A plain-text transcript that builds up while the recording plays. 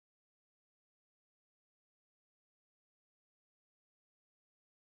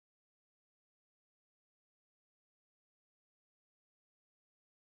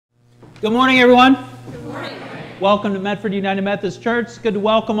Good morning, everyone. Good morning. Welcome to Medford United Methodist Church. It's good to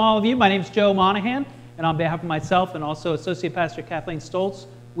welcome all of you. My name is Joe Monahan, and on behalf of myself and also Associate Pastor Kathleen Stoltz,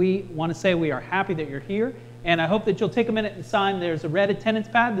 we want to say we are happy that you're here, and I hope that you'll take a minute and sign. There's a red attendance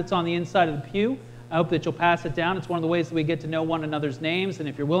pad that's on the inside of the pew. I hope that you'll pass it down. It's one of the ways that we get to know one another's names, and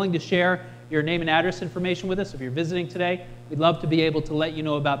if you're willing to share your name and address information with us, if you're visiting today, we'd love to be able to let you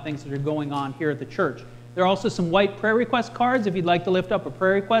know about things that are going on here at the church. There are also some white prayer request cards. If you'd like to lift up a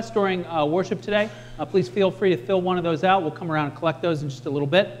prayer request during worship today, please feel free to fill one of those out. We'll come around and collect those in just a little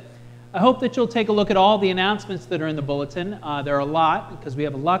bit. I hope that you'll take a look at all the announcements that are in the bulletin. There are a lot, because we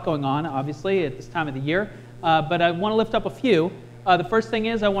have a lot going on, obviously, at this time of the year. But I want to lift up a few. The first thing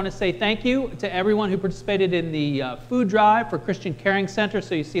is I want to say thank you to everyone who participated in the food drive for Christian Caring Center.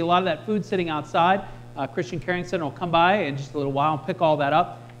 So you see a lot of that food sitting outside. Christian Caring Center will come by in just a little while and pick all that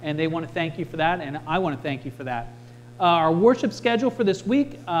up. And they want to thank you for that, and I want to thank you for that. Our worship schedule for this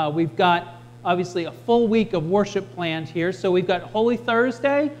week, we've got obviously a full week of worship planned here. So we've got Holy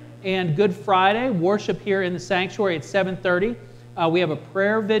Thursday and Good Friday worship here in the sanctuary at 7:30. We have a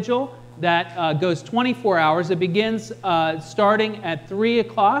prayer vigil that goes 24 hours. It begins starting at 3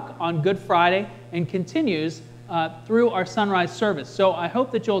 o'clock on Good Friday and continues through our sunrise service. So I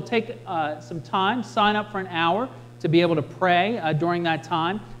hope that you'll take some time, sign up for an hour to be able to pray during that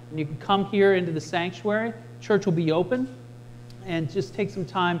time. And you can come here into the sanctuary. Church will be open. And just take some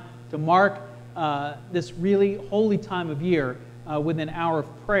time to mark this really holy time of year with an hour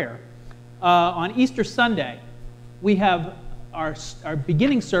of prayer. On Easter Sunday, we have our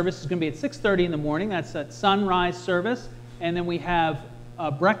beginning service is going to be at 6:30 in the morning. That's that sunrise service. And then we have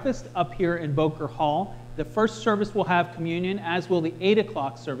breakfast up here in Boker Hall. The first service will have communion, as will the 8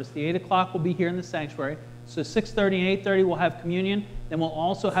 o'clock service. The 8 o'clock will be here in the sanctuary. So 6:30 and 8:30 we'll have communion. Then we'll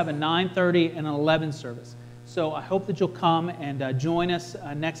also have a 9:30 and an 11 service. So I hope that you'll come and join us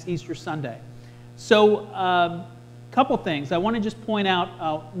next Easter Sunday. So a couple things. I want to just point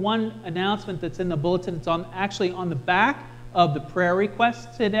out one announcement that's in the bulletin. It's actually on the back of the prayer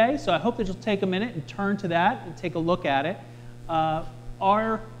requests today. So I hope that you'll take a minute and turn to that and take a look at it.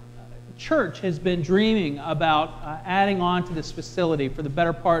 Our church has been dreaming about adding on to this facility for the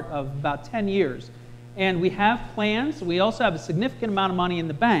better part of about 10 years. And we have plans. We also have a significant amount of money in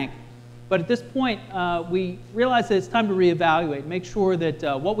the bank. But at this point, we realize that it's time to reevaluate, make sure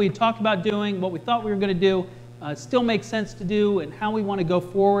that what we talked about doing, what we thought we were going to do, still makes sense to do, and how we want to go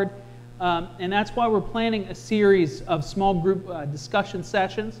forward. And that's why we're planning a series of small group discussion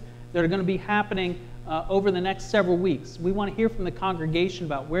sessions that are going to be happening over the next several weeks. We want to hear from the congregation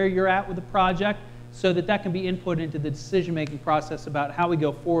about where you're at with the project so that that can be input into the decision-making process about how we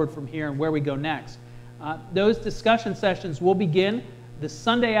go forward from here and where we go next. Those discussion sessions will begin the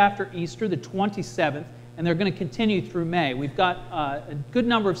Sunday after Easter, the 27th, and they're going to continue through May. We've got a good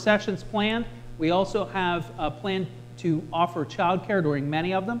number of sessions planned. We also have planned to offer childcare during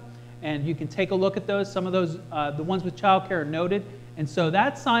many of them, and you can take a look at those. Some of those, the ones with childcare are noted. And so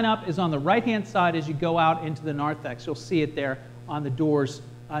that sign-up is on the right-hand side as you go out into the narthex. You'll see it there on the doors,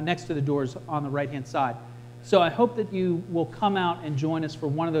 next to the doors on the right-hand side. So I hope that you will come out and join us for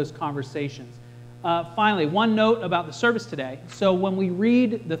one of those conversations. Finally, one note about the service today. So when we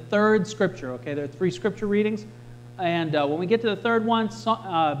read the third scripture, okay, there are 3 scripture readings, and when we get to the third one,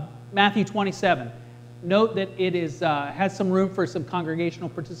 Matthew 27, note that it is has some room for some congregational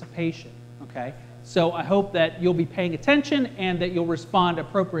participation, okay? So I hope that you'll be paying attention and that you'll respond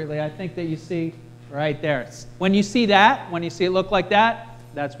appropriately. I think that you see right there. When you see that, when you see it look like that,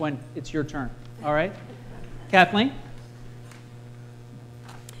 that's when it's your turn, all right? Kathleen?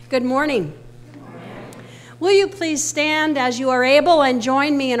 Good morning. Will you please stand as you are able and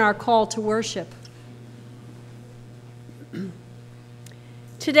join me in our call to worship?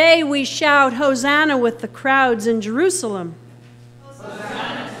 Today we shout, Hosanna with the crowds in Jerusalem.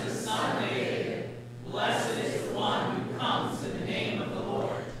 Hosanna to the Son of David. Blessed is the one who comes in the name of the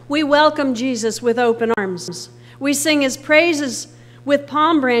Lord. We welcome Jesus with open arms. We sing his praises with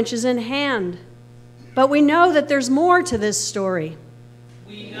palm branches in hand. But we know that there's more to this story.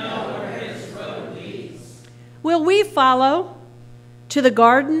 We know where his road leads. Will we follow to the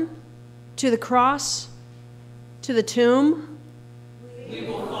garden, to the cross, to the tomb? We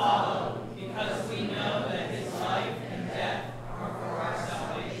will follow because we know that his life and death are for our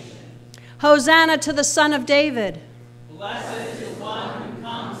salvation. Hosanna to the Son of David. Blessed is the one who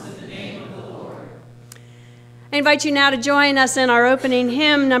comes in the name of the Lord. I invite you now to join us in our opening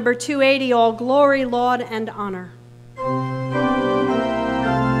hymn, number 280, All Glory, Laud, and Honor.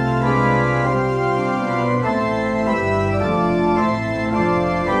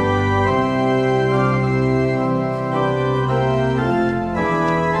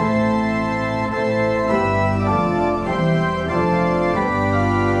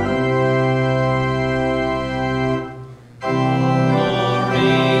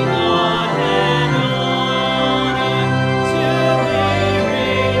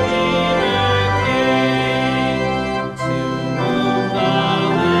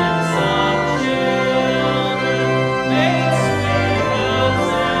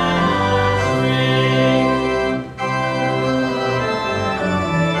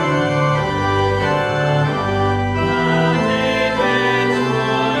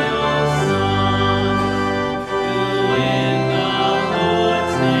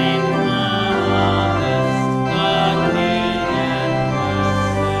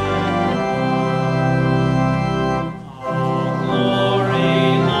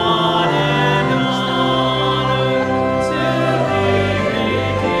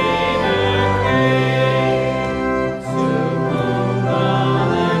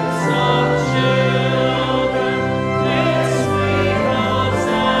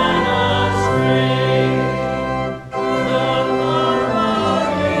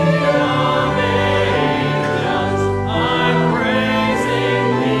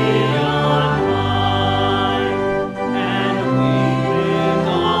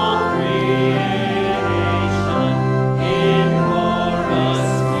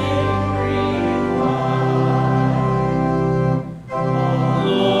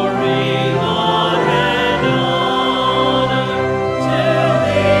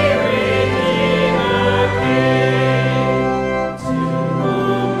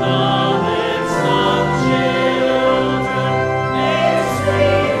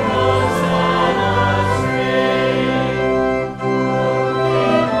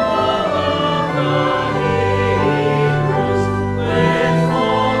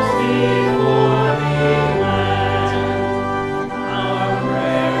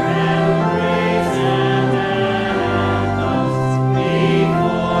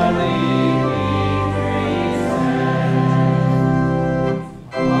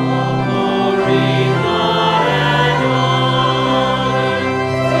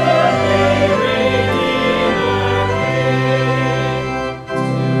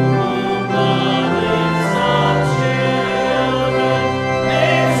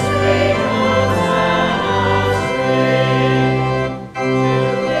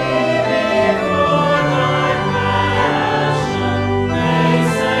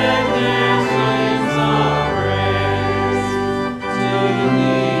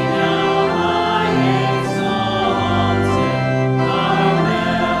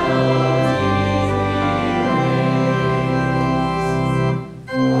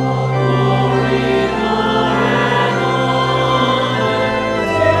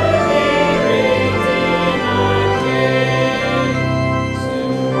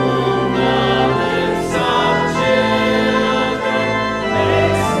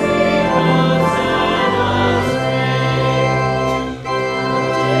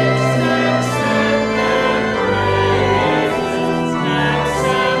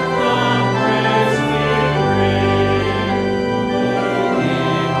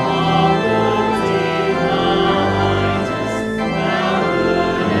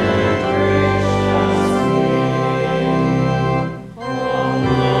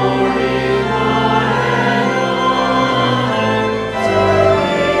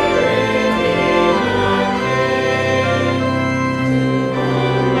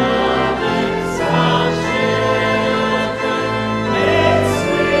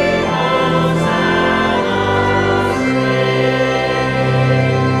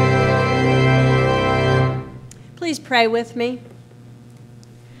 pray with me.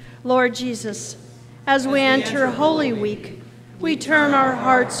 Lord Jesus, as we enter Holy Week, we turn our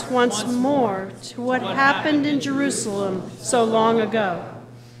hearts once more to what happened in Jerusalem so long ago.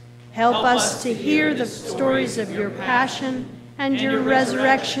 Help us to hear the stories of your passion and your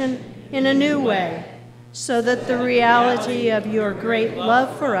resurrection in a new way, so that the reality of your great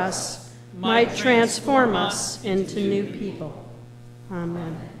love for us might transform us into new people.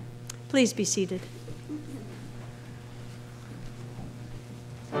 Amen. Please be seated.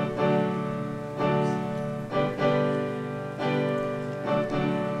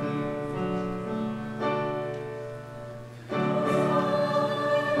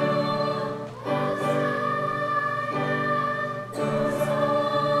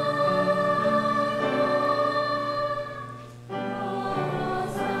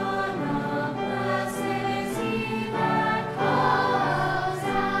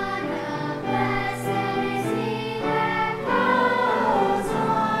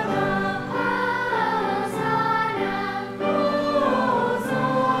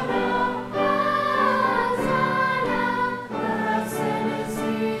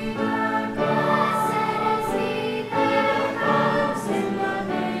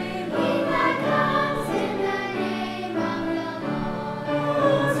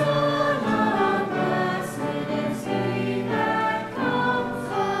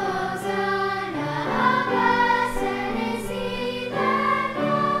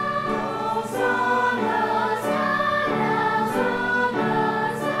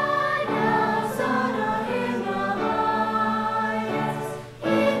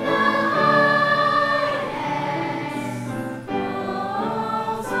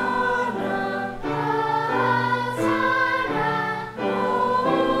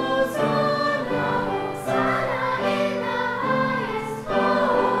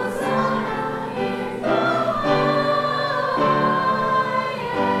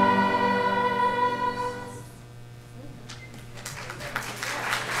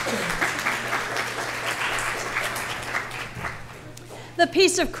 The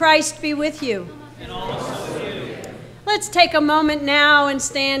peace of Christ be with you. And also with you. Let's take a moment now and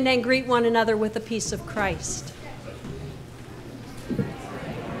stand and greet one another with the peace of Christ.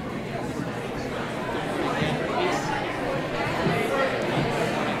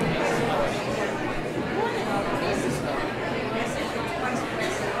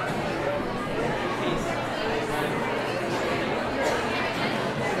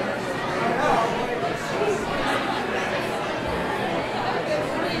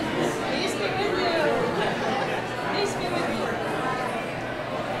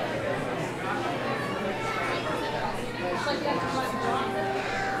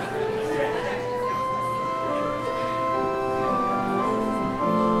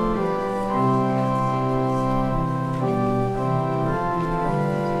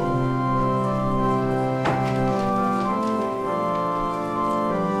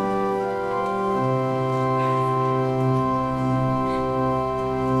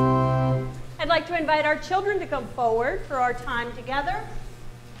 I'd like to invite our children to come forward for our time together.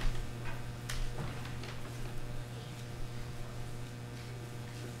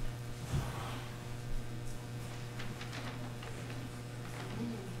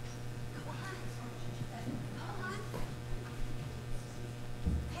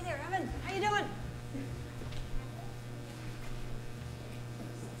 Hey there, Evan. How you doing?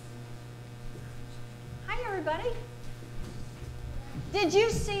 Hi, everybody. Did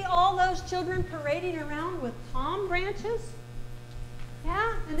you see all those children parading around with palm branches?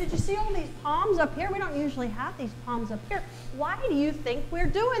 Yeah, and did you see all these palms up here? We don't usually have these palms up here. Why do you think we're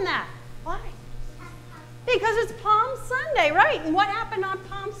doing that? Why? Because it's Palm Sunday, right? And what happened on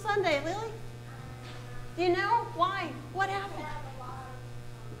Palm Sunday, Lily? Do you know why? What happened?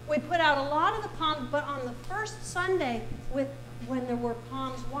 We put out a lot of the palms, but on the first Sunday when there were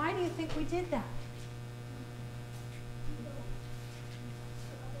palms, why do you think we did that?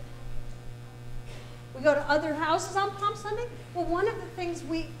 We go to other houses on Palm Sunday? Well, one of the things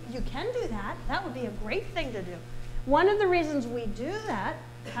you can do that. That would be a great thing to do. One of the reasons we do that,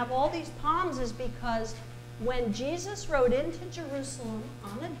 have all these palms, is because when Jesus rode into Jerusalem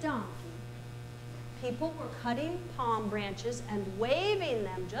on a donkey, people were cutting palm branches and waving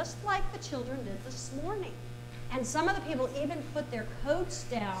them just like the children did this morning. And some of the people even put their coats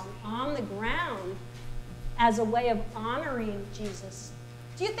down on the ground as a way of honoring Jesus.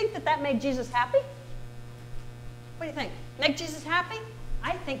 Do you think that that made Jesus happy? What do you think? Make Jesus happy?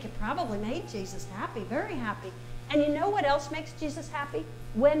 I think it probably made Jesus happy, very happy. And you know what else makes Jesus happy?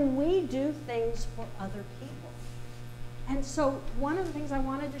 When we do things for other people. And so one of the things I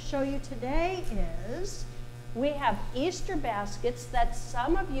wanted to show you today is We have Easter baskets that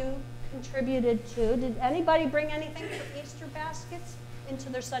some of you contributed to. Did anybody bring anything for Easter baskets into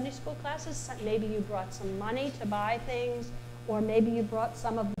their Sunday school classes? Maybe you brought some money to buy things, or maybe you brought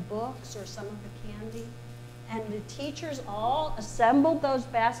some of the books or some of the candy. And the teachers all assembled those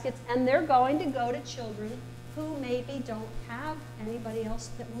baskets, and they're going to go to children who maybe don't have anybody else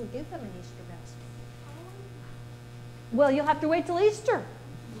that will give them an Easter basket. Well, you'll have to wait till Easter.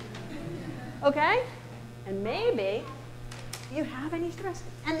 Okay? And maybe you have an Easter basket.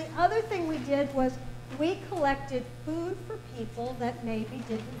 And the other thing we did was we collected food for people that maybe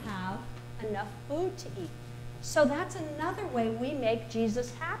didn't have enough food to eat. So that's another way we make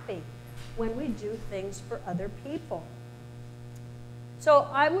Jesus happy, when we do things for other people. So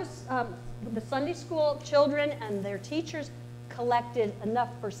the Sunday school children and their teachers collected enough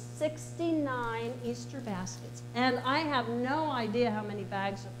for 69 Easter baskets. And I have no idea how many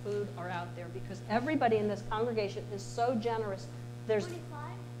bags of food are out there, because everybody in this congregation is so generous. There's 25?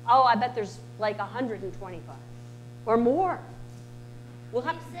 Oh, I bet there's like 125 or more. We'll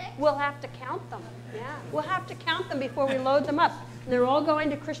have to count them. Yeah, we'll have to count them before we load them up. And they're all going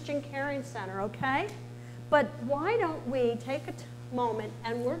to Christian Caring Center, okay? But why don't we take a moment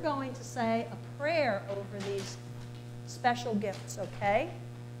and we're going to say a prayer over these special gifts, okay?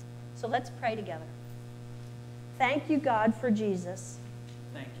 So let's pray together. Thank you, God, for Jesus.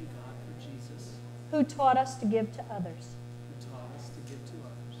 Thank you, God, for Jesus, Who taught us to give to others. who taught us to give to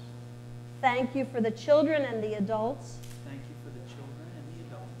others. Thank you for the children and the adults Thank you for the children and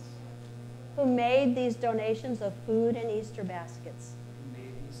the adults who made these donations of food and Easter baskets. who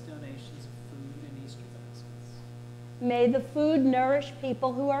made these donations of food and Easter baskets. May the food nourish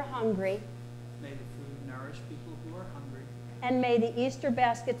people who are hungry, May the food nourish people who are hungry. and may the Easter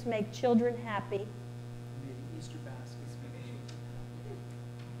baskets make children happy May the Easter baskets make children happy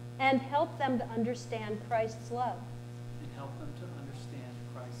and help them to understand Christ's love. and help them to understand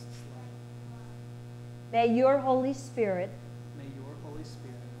Christ's love. May your Holy Spirit May your Holy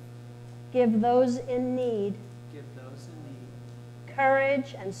Spirit give those in need give those in need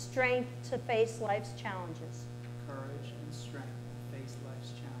courage and strength to face life's challenges. courage and strength to face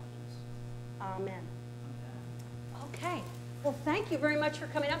life's challenges. Amen. Amen. Okay. Well, thank you very much for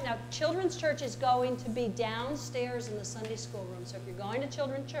coming up. Now, Children's Church is going to be downstairs in the Sunday school room. So if you're going to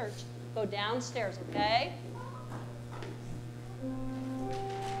Children's Church, go downstairs, okay?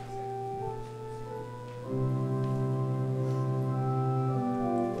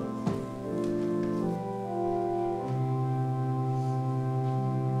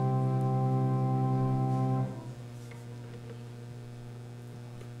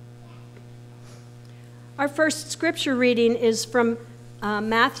 Our first scripture reading is from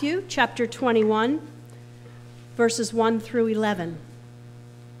Matthew chapter 21, verses 1 through 11.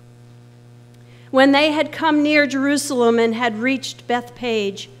 When they had come near Jerusalem and had reached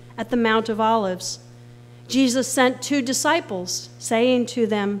Bethphage at the Mount of Olives, Jesus sent 2 disciples, saying to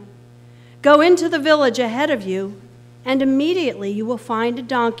them, "Go into the village ahead of you, and immediately you will find a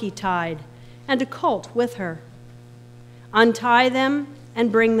donkey tied and a colt with her. Untie them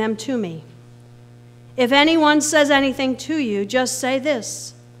and bring them to me. If anyone says anything to you, just say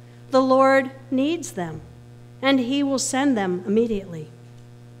this: 'The Lord needs them,' and he will send them immediately."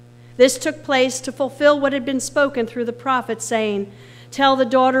 This took place to fulfill what had been spoken through the prophet, saying, "Tell the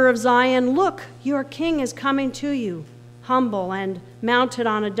daughter of Zion, look, your king is coming to you, humble and mounted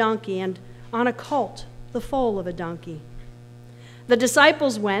on a donkey and on a colt, the foal of a donkey." The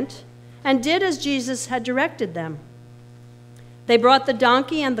disciples went and did as Jesus had directed them. They brought the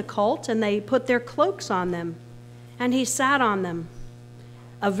donkey and the colt, and they put their cloaks on them, and he sat on them.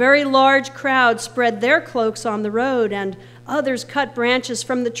 A very large crowd spread their cloaks on the road, and others cut branches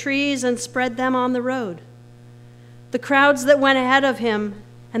from the trees and spread them on the road. The crowds that went ahead of him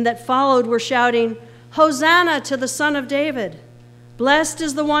and that followed were shouting, "Hosanna to the Son of David! Blessed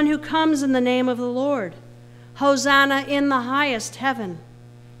is the one who comes in the name of the Lord! Hosanna in the highest heaven!"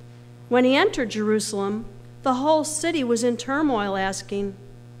 When he entered Jerusalem, the whole city was in turmoil, asking,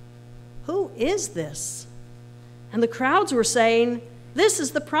 "Who is this?" And the crowds were saying, "This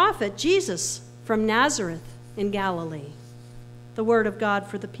is the prophet Jesus from Nazareth in Galilee." The word of God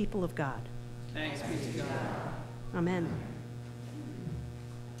for the people of God. Thanks be to God. Amen.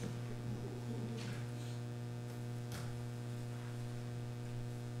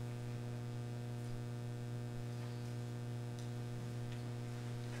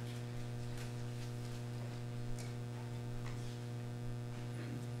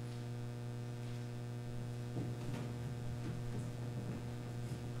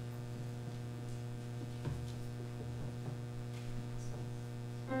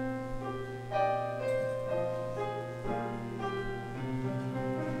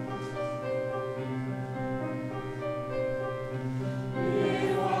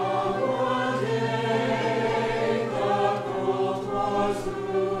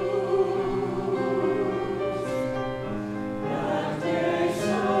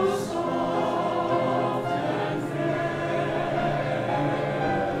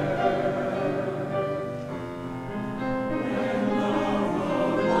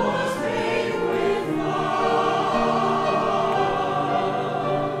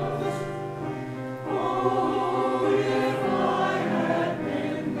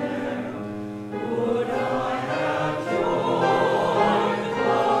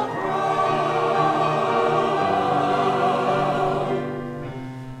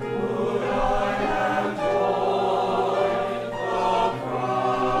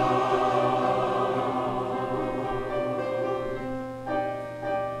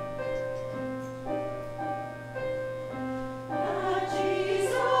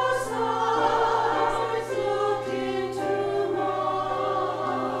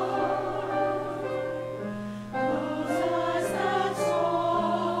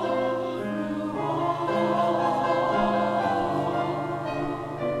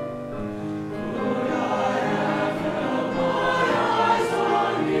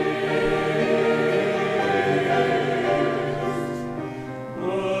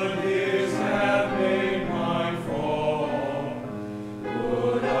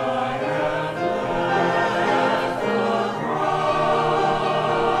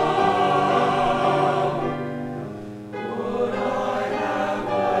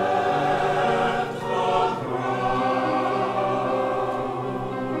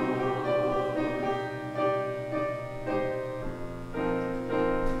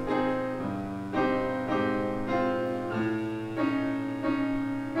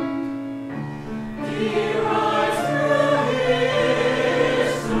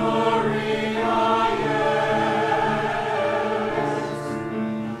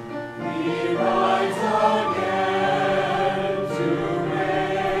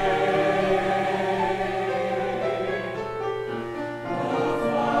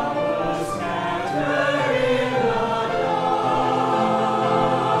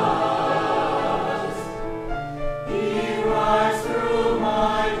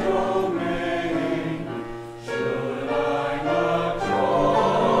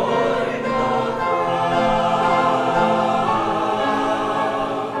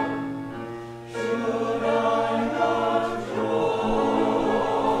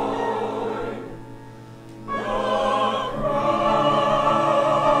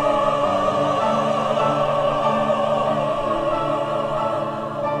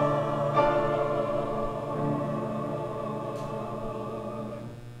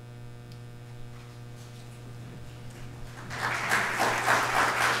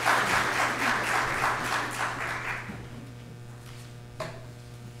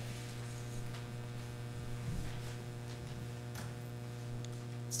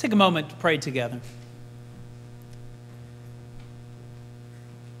 Take a moment to pray together.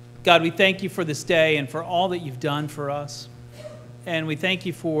 God, we thank you for this day and for all that you've done for us. And we thank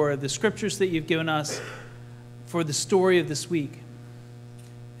you for the scriptures that you've given us, for the story of this week,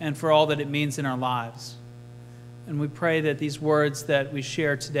 and for all that it means in our lives. And we pray that these words that we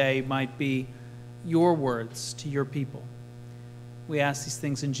share today might be your words to your people. We ask these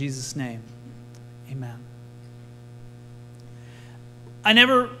things in Jesus' name. Amen. I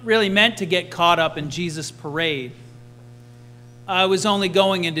never really meant to get caught up in Jesus' parade. I was only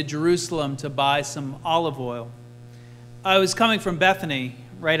going into Jerusalem to buy some olive oil. I was coming from Bethany,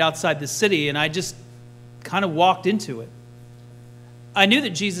 right outside the city, and I just kind of walked into it. I knew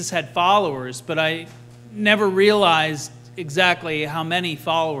that Jesus had followers, but I never realized exactly how many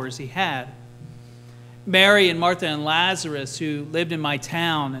followers he had. Mary and Martha and Lazarus, who lived in my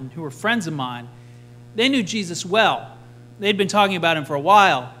town and who were friends of mine, they knew Jesus well. They'd been talking about him for a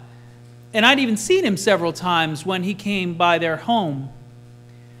while. And I'd even seen him several times when he came by their home.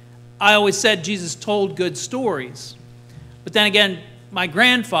 I always said Jesus told good stories. But then again, my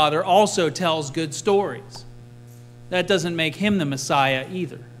grandfather also tells good stories. That doesn't make him the Messiah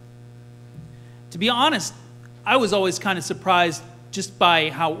either. To be honest, I was always kind of surprised just by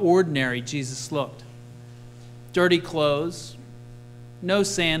how ordinary Jesus looked. Dirty clothes, no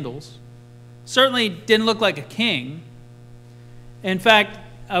sandals, certainly didn't look like a king. In fact,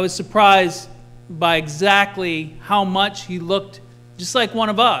 I was surprised by exactly how much he looked just like one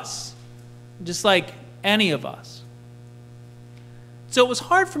of us, just like any of us. So it was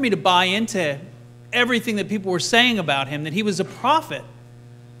hard for me to buy into everything that people were saying about him, that he was a prophet,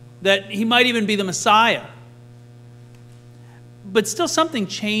 that he might even be the Messiah. But still something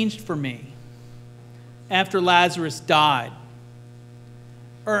changed for me after Lazarus died.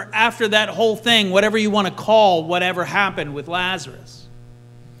 Or after that whole thing, whatever you want to call whatever happened with Lazarus.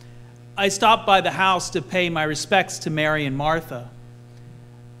 I stopped by the house to pay my respects to Mary and Martha.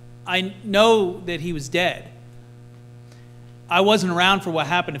 I know that he was dead. I wasn't around for what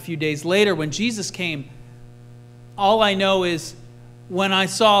happened a few days later when Jesus came. All I know is when I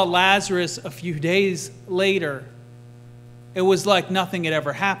saw Lazarus a few days later, it was like nothing had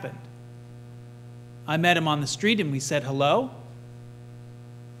ever happened. I met him on the street and we said hello.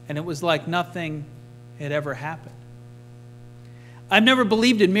 And it was like nothing had ever happened. I've never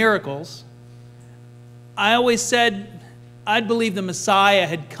believed in miracles. I always said I'd believe the Messiah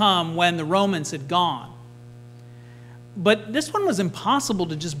had come when the Romans had gone. But this one was impossible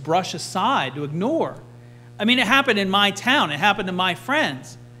to just brush aside, to ignore. I mean, it happened in my town. It happened to my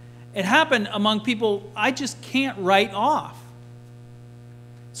friends. It happened among people I just can't write off.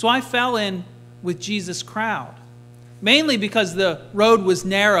 So I fell in with Jesus' crowd. Mainly because the road was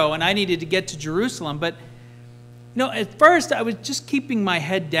narrow and I needed to get to Jerusalem. But, at first I was just keeping my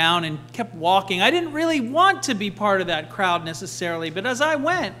head down and kept walking. I didn't really want to be part of that crowd necessarily. But as I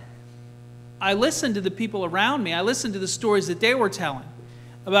went, I listened to the people around me. I listened to the stories that they were telling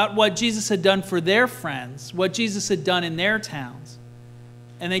about what Jesus had done for their friends, what Jesus had done in their towns.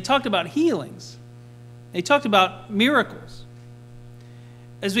 And they talked about healings. They talked about miracles.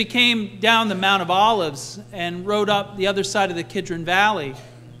 As we came down the Mount of Olives and rode up the other side of the Kidron Valley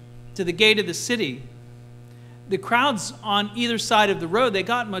to the gate of the city, the crowds on either side of the road, they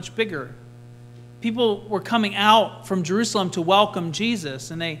got much bigger. People were coming out from Jerusalem to welcome Jesus,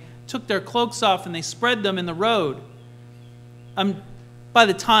 and they took their cloaks off and they spread them in the road. By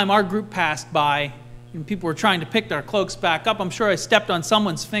the time our group passed by and people were trying to pick their cloaks back up, I'm sure I stepped on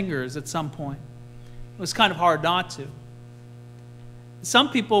someone's fingers at some point. was kind of hard not to. Some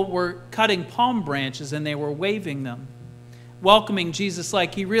people were cutting palm branches and they were waving them, welcoming Jesus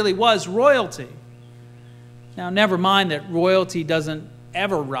like he really was royalty. Now, never mind that royalty doesn't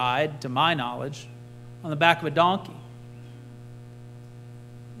ever ride, to my knowledge, on the back of a donkey.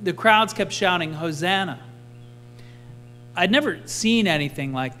 The crowds kept shouting, "Hosanna." I'd never seen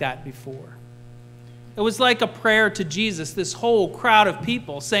anything like that before. It was like a prayer to Jesus, this whole crowd of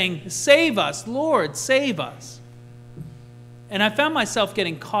people saying, "Save us, Lord, save us." And I found myself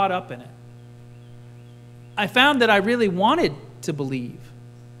getting caught up in it. I found that I really wanted to believe.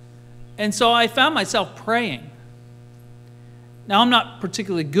 And so I found myself praying. Now, I'm not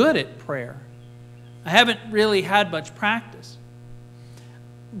particularly good at prayer. I haven't really had much practice.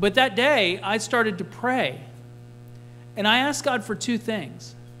 But that day, I started to pray. And I asked God for two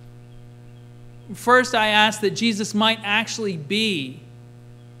things. First, I asked that Jesus might actually be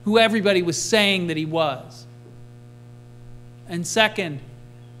who everybody was saying that he was. And second,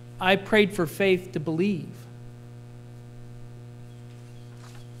 I prayed for faith to believe.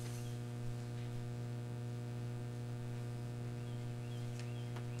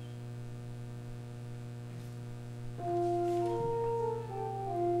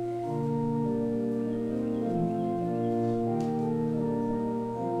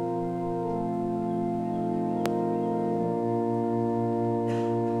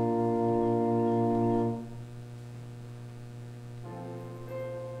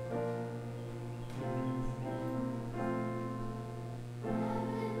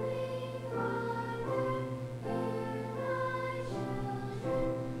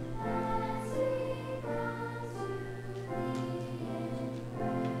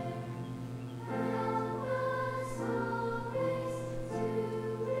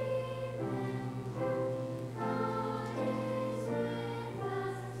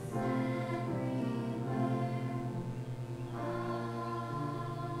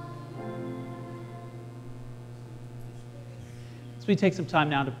 As we take some time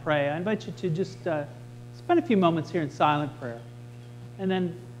now to pray, I invite you to just spend a few moments here in silent prayer. And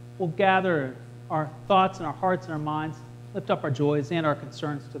then we'll gather our thoughts and our hearts and our minds, lift up our joys and our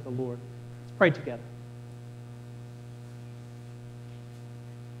concerns to the Lord. Let's pray together.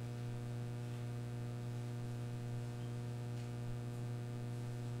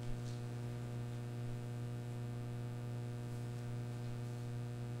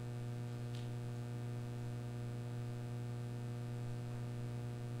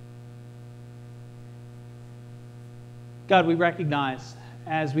 God, we recognize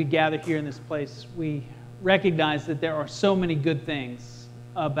as we gather here in this place, we recognize that there are so many good things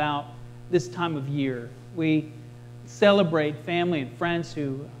about this time of year. We celebrate family and friends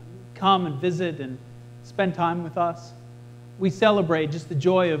who come and visit and spend time with us. We celebrate just the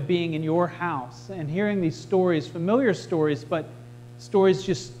joy of being in your house and hearing these stories, familiar stories, but stories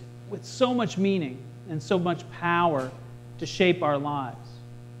just with so much meaning and so much power to shape our lives.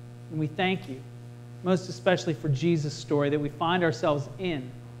 And we thank you, most especially for Jesus' story that we find ourselves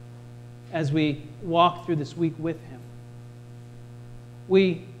in as we walk through this week with him.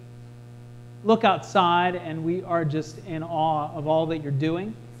 We look outside and we are just in awe of all that you're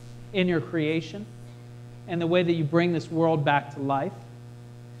doing in your creation and the way that you bring this world back to life.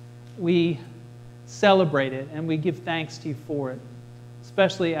 We celebrate it and we give thanks to you for it,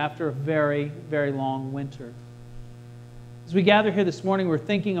 especially after a very, very long winter. As we gather here this morning, we're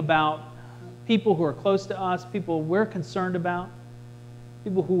thinking about people who are close to us, people we're concerned about,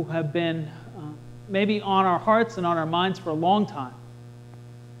 people who have been maybe on our hearts and on our minds for a long time.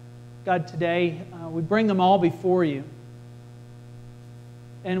 God, today we bring them all before you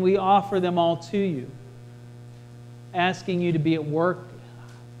and we offer them all to you, asking you to be at work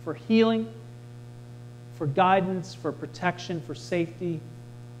for healing, for guidance, for protection, for safety.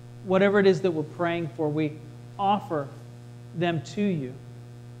 Whatever it is that we're praying for, we offer them to you.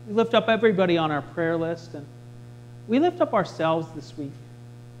 We lift up everybody on our prayer list, and we lift up ourselves this week.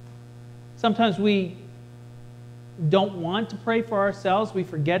 Sometimes we don't want to pray for ourselves. We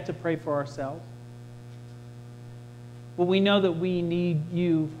forget to pray for ourselves. But we know that we need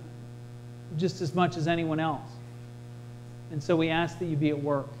you just as much as anyone else. And so we ask that you be at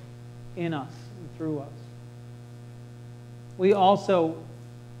work in us and through us. We also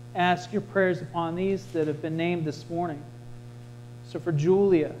ask your prayers upon these that have been named this morning. So for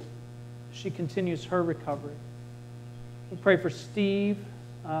Julia, she continues her recovery. We pray for Steve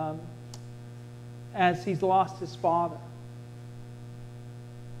as he's lost his father.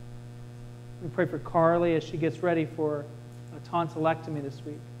 We pray for Carly as she gets ready for a tonsillectomy this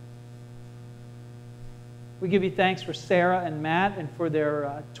week. We give you thanks for Sarah and Matt and for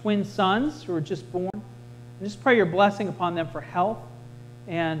their twin sons who were just born. And just pray your blessing upon them for health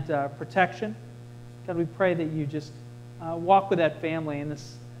and protection. God, we pray that you just walk with that family in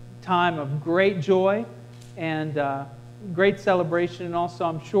this time of great joy and great celebration, and also,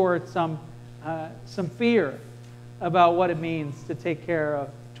 I'm sure, some fear about what it means to take care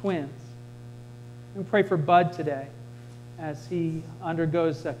of twins. We pray for Bud today as he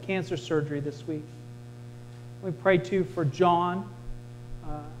undergoes cancer surgery this week. We pray, too, for John,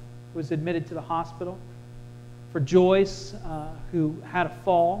 who was admitted to the hospital, for Joyce, who had a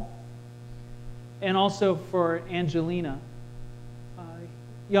fall, and also for Angelina, a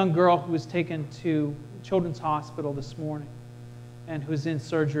young girl who was taken to Children's Hospital this morning and who's in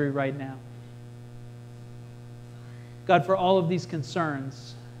surgery right now. God, for all of these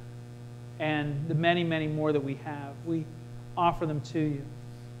concerns and the many, many more that we have, we offer them to you.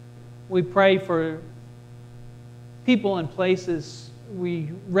 We pray for people and places we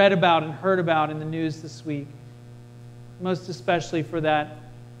read about and heard about in the news this week, most especially for that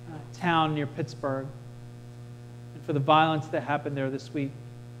town near Pittsburgh and for the violence that happened there this week,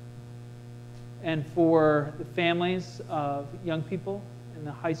 and for the families of young people in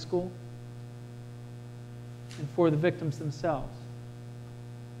the high school, and for the victims themselves.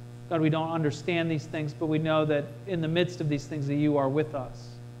 God, we don't understand these things, but we know that in the midst of these things that you are with us,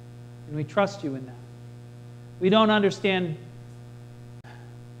 and we trust you in that. We don't understand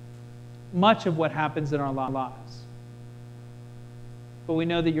much of what happens in our lives, but we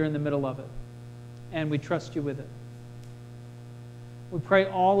know that you're in the middle of it, and we trust you with it. We pray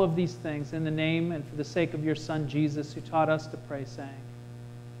all of these things in the name and for the sake of your Son, Jesus, who taught us to pray, saying,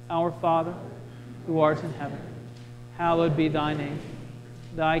 Our Father, who art in heaven, hallowed be thy name.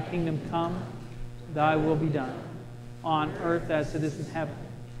 Thy kingdom come, thy will be done, on earth as it is in heaven.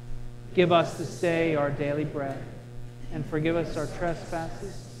 Give us this day our daily bread, and forgive us our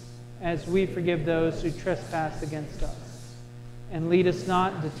trespasses, as we forgive those who trespass against us. And lead us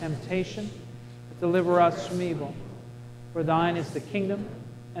not into temptation, but deliver us from evil. For thine is the kingdom,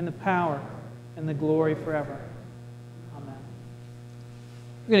 and the power, and the glory forever. Amen.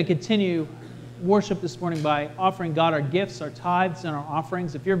 We're going to continue worship this morning by offering God our gifts, our tithes, and our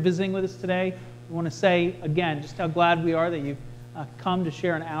offerings. If you're visiting with us today, we want to say again just how glad we are that you've come to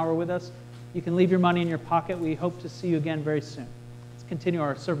share an hour with us. You can leave your money in your pocket. We hope to see you again very soon. Let's continue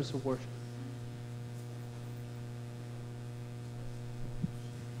our service of worship.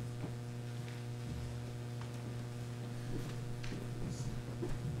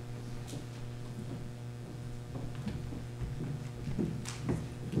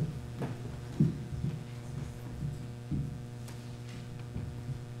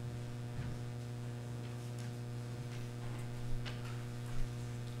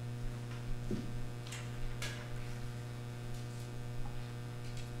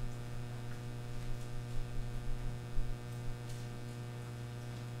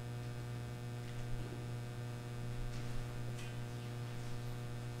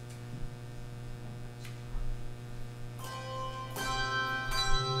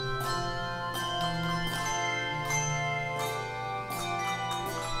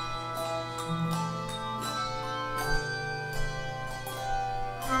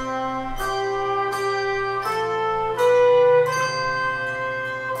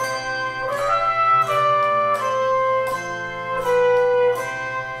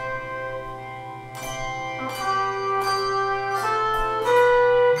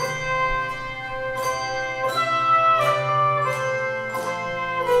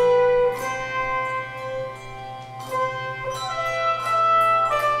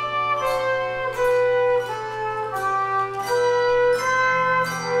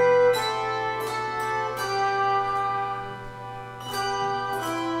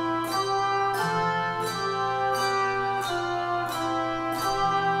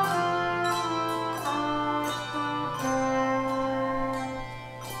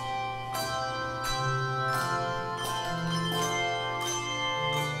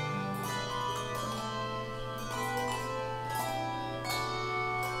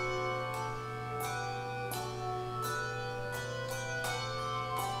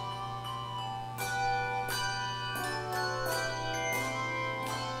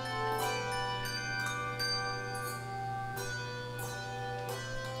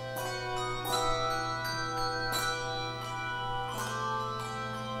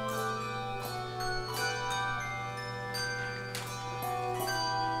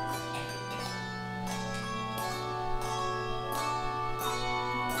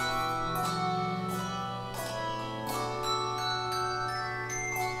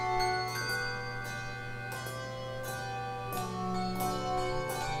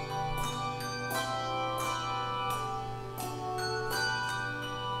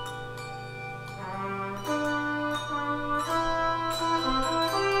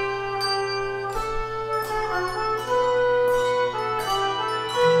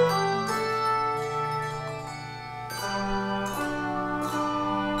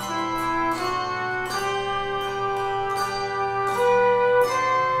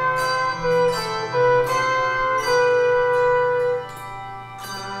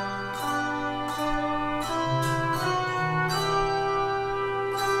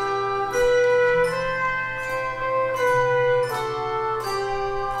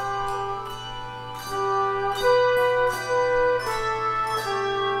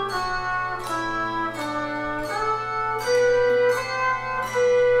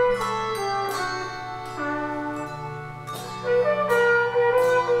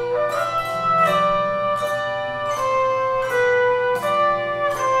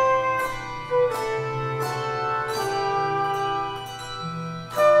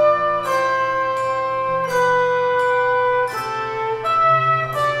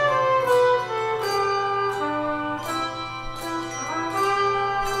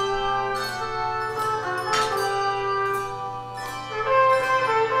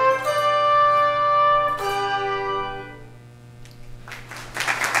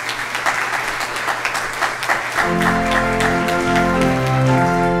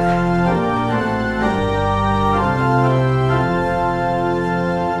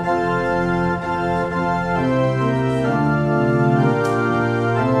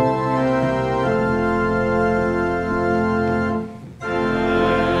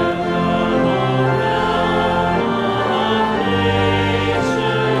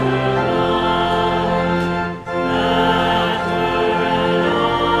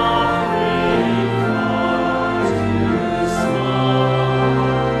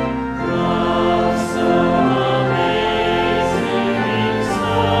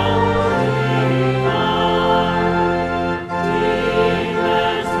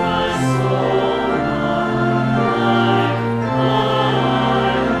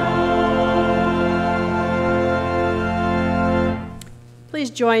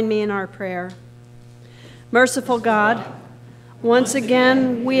 join me in our prayer. Merciful God, once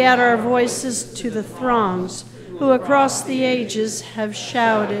again we add our voices to the throngs who across the ages have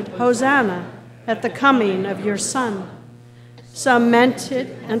shouted, Hosanna, at the coming of your Son. Some meant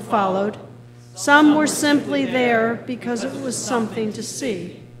it and followed. Some were simply there because it was something to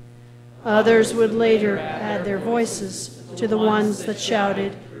see. Others would later add their voices to the ones that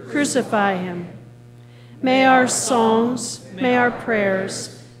shouted, Crucify him. May our songs, may our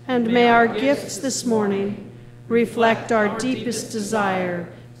prayers, and may our gifts this morning reflect our deepest desire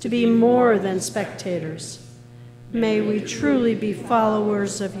to be more than spectators. May we truly be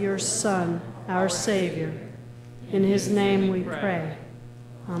followers of your Son, our Savior. In his name we pray.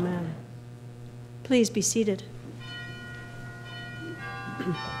 Amen. Please be seated.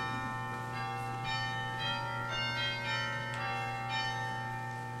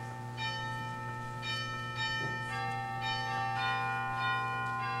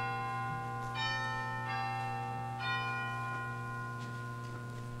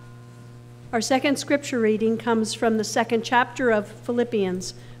 Our second scripture reading comes from the second chapter of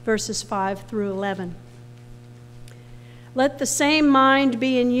Philippians, verses 5 through 11. Let the same mind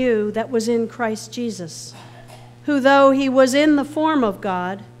be in you that was in Christ Jesus, who, though he was in the form of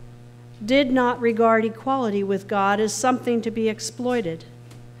God, did not regard equality with God as something to be exploited,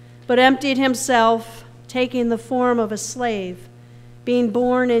 but emptied himself, taking the form of a slave, being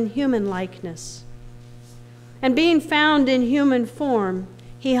born in human likeness. And being found in human form,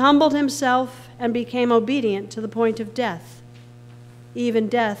 he humbled himself and became obedient to the point of death, even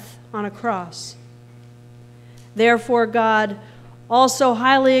death on a cross. Therefore God also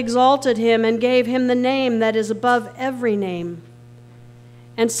highly exalted him and gave him the name that is above every name.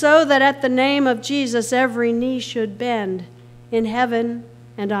 And so that at the name of Jesus every knee should bend, in heaven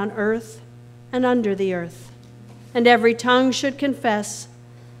and on earth and under the earth, and every tongue should confess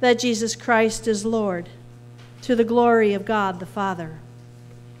that Jesus Christ is Lord, to the glory of God the Father.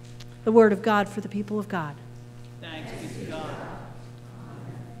 The word of God for the people of God. Thanks be to God.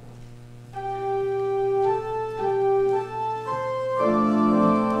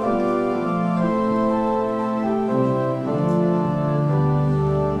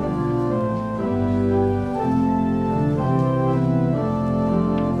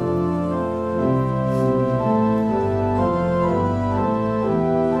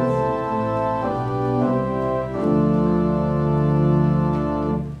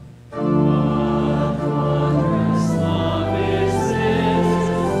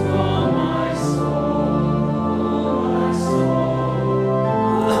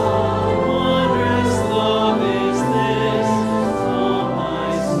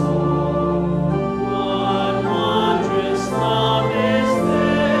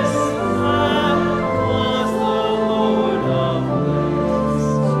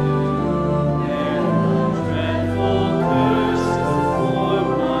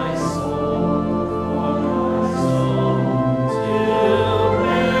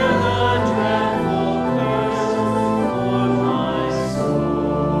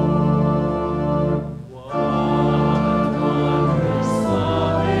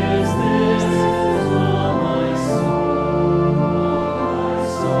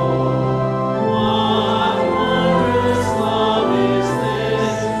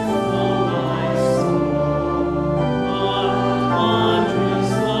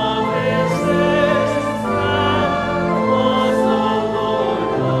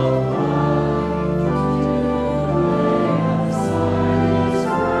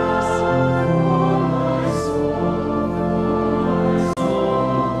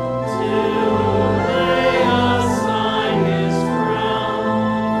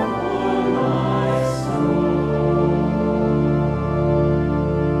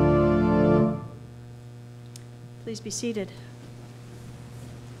 Please be seated.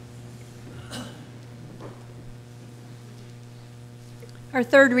 Our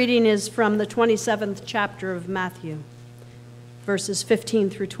third reading is from the 27th chapter of Matthew, verses 15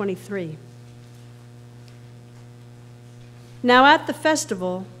 through 23. Now at the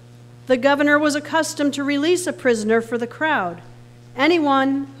festival, the governor was accustomed to release a prisoner for the crowd,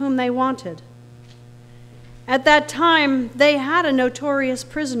 anyone whom they wanted. At that time, they had a notorious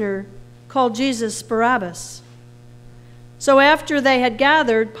prisoner called Jesus Barabbas. So after they had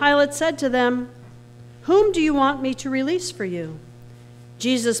gathered, Pilate said to them, "Whom do you want me to release for you?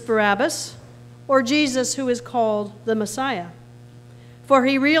 Jesus Barabbas, or Jesus who is called the Messiah?" For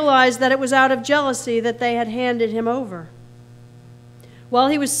he realized that it was out of jealousy that they had handed him over. While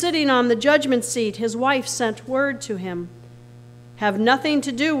he was sitting on the judgment seat, his wife sent word to him, "Have nothing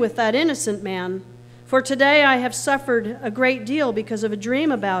to do with that innocent man, For today I have suffered a great deal because of a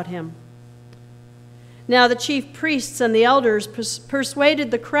dream about him." Now the chief priests and the elders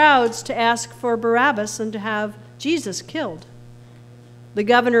persuaded the crowds to ask for Barabbas and to have Jesus killed. The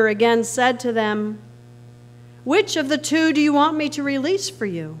governor again said to them, "Which of the two do you want me to release for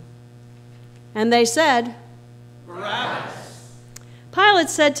you?" And they said, Barabbas. Pilate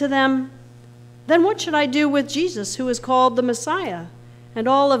said to them, "Then what should I do with Jesus, who is called the Messiah?" And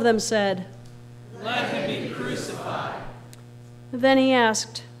all of them said, Let him be crucified. Then he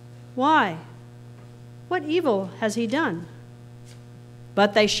asked, "Why? What evil has he done?"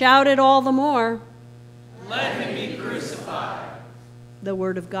 But they shouted all the more, Let him be crucified. The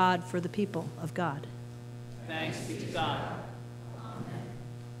word of God for the people of God. Thanks be to God.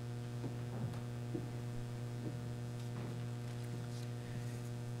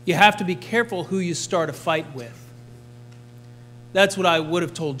 You have to be careful who you start a fight with. That's what I would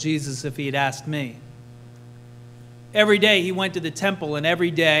have told Jesus if he had asked me. Every day he went to the temple, and every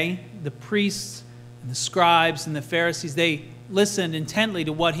day the priests and the scribes and the Pharisees, they listened intently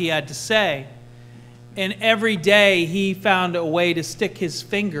to what he had to say. And every day he found a way to stick his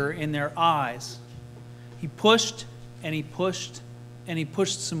finger in their eyes. He pushed and he pushed and he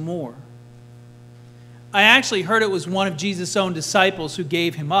pushed some more. I actually heard it was one of Jesus' own disciples who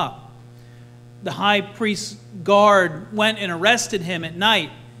gave him up. The high priest's guard went and arrested him at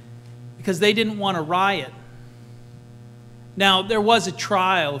night because they didn't want a riot. Now, there was a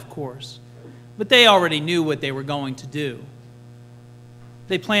trial, of course, but they already knew what they were going to do.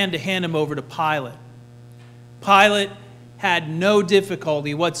 They planned to hand him over to Pilate. Pilate had no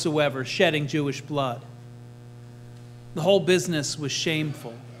difficulty whatsoever shedding Jewish blood. The whole business was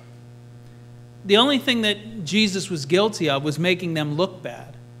shameful. The only thing that Jesus was guilty of was making them look bad.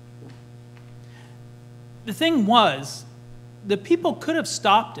 The thing was, the people could have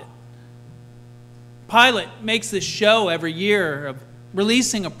stopped it. Pilate makes this show every year of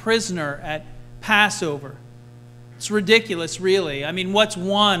releasing a prisoner at Passover. It's ridiculous, really. I mean, what's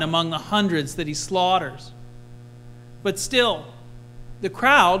one among the hundreds that he slaughters? But still, the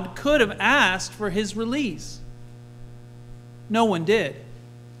crowd could have asked for his release. No one did.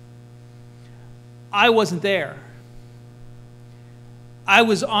 I wasn't there. I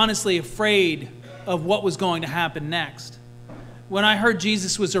was honestly afraid of what was going to happen next. When I heard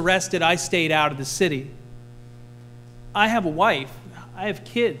Jesus was arrested, I stayed out of the city. I have a wife. I have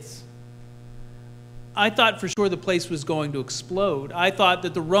kids. I thought for sure the place was going to explode. I thought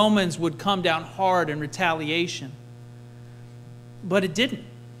that the Romans would come down hard in retaliation. But it didn't.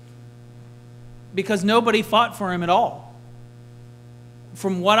 Because nobody fought for him at all.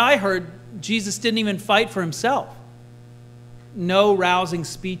 From what I heard, Jesus didn't even fight for himself. No rousing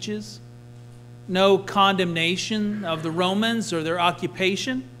speeches, no condemnation of the Romans or their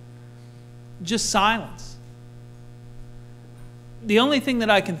occupation, just silence. The only thing that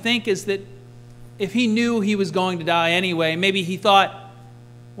I can think is that if he knew he was going to die anyway, maybe he thought,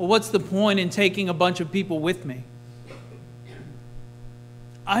 well, what's the point in taking a bunch of people with me?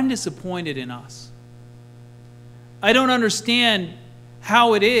 I'm disappointed in us. I don't understand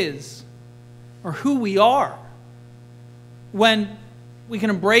how it is or who we are when we can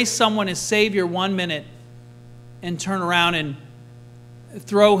embrace someone as Savior one minute and turn around and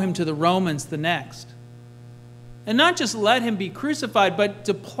throw him to the Romans the next. And not just let him be crucified, but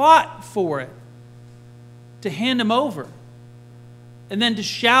to plot for it, to hand him over, and then to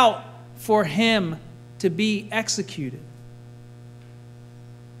shout for him to be executed.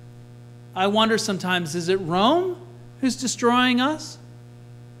 I wonder sometimes, is it Rome who's destroying us?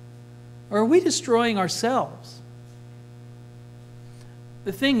 Or are we destroying ourselves?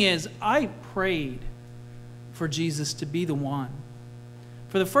 The thing is, I prayed for Jesus to be the one.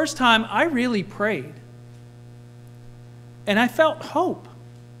 For the first time, I really prayed. And I felt hope.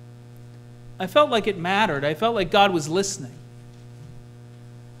 I felt like it mattered. I felt like God was listening.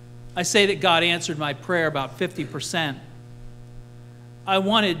 I say that God answered my prayer about 50%. I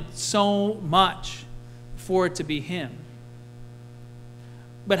wanted so much for it to be him.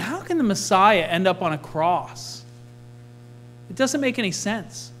 But how can the Messiah end up on a cross? It doesn't make any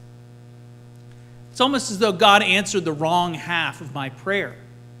sense. It's almost as though God answered the wrong half of my prayer.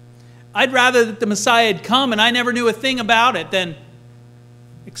 I'd rather that the Messiah had come and I never knew a thing about it than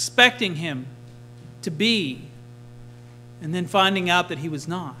expecting him to be and then finding out that he was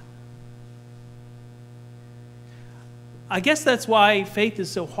not. I guess that's why faith is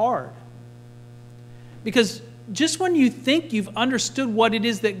so hard. Because just when you think you've understood what it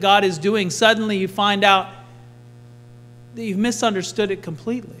is that God is doing, suddenly you find out that you've misunderstood it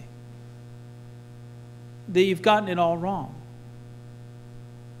completely. That you've gotten it all wrong.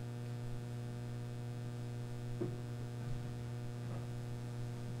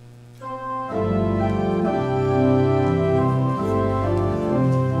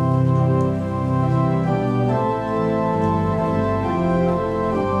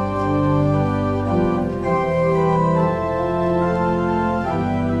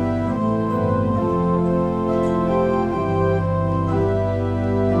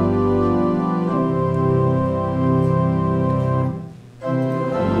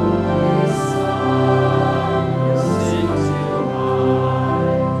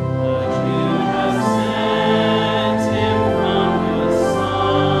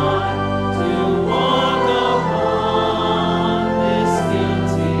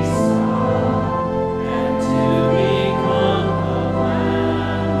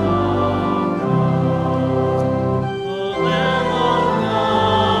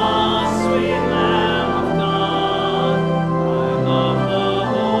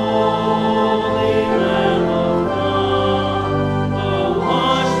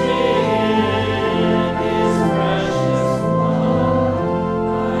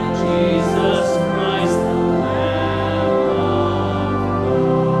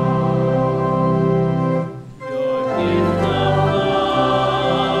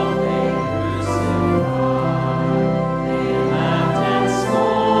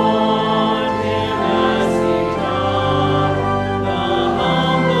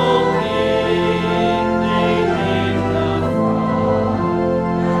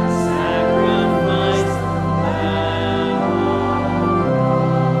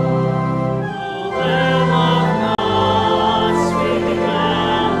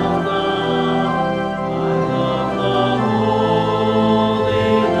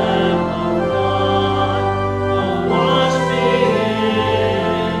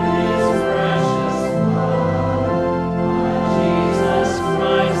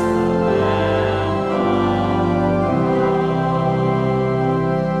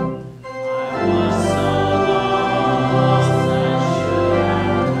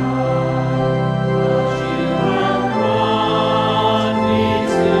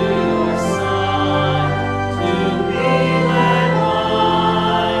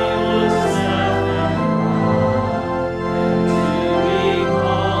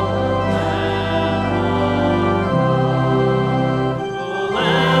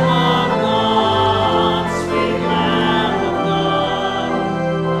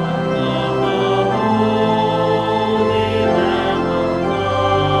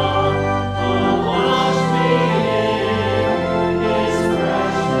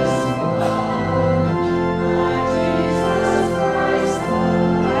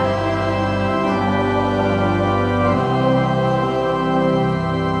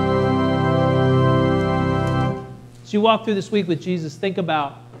 you walk through this week with Jesus, think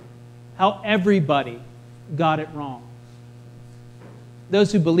about how everybody got it wrong.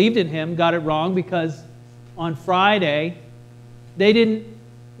 Those who believed in him got it wrong because on Friday, they didn't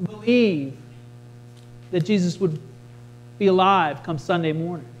believe that Jesus would be alive come Sunday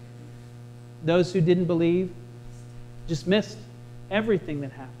morning. Those who didn't believe just missed everything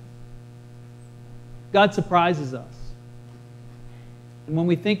that happened. God surprises us. And when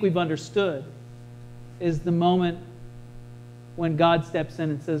we think we've understood is the moment when God steps in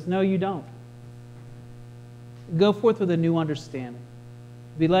and says, no, you don't. Go forth with a new understanding.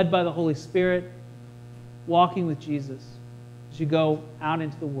 Be led by the Holy Spirit, walking with Jesus as you go out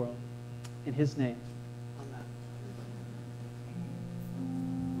into the world. In his name.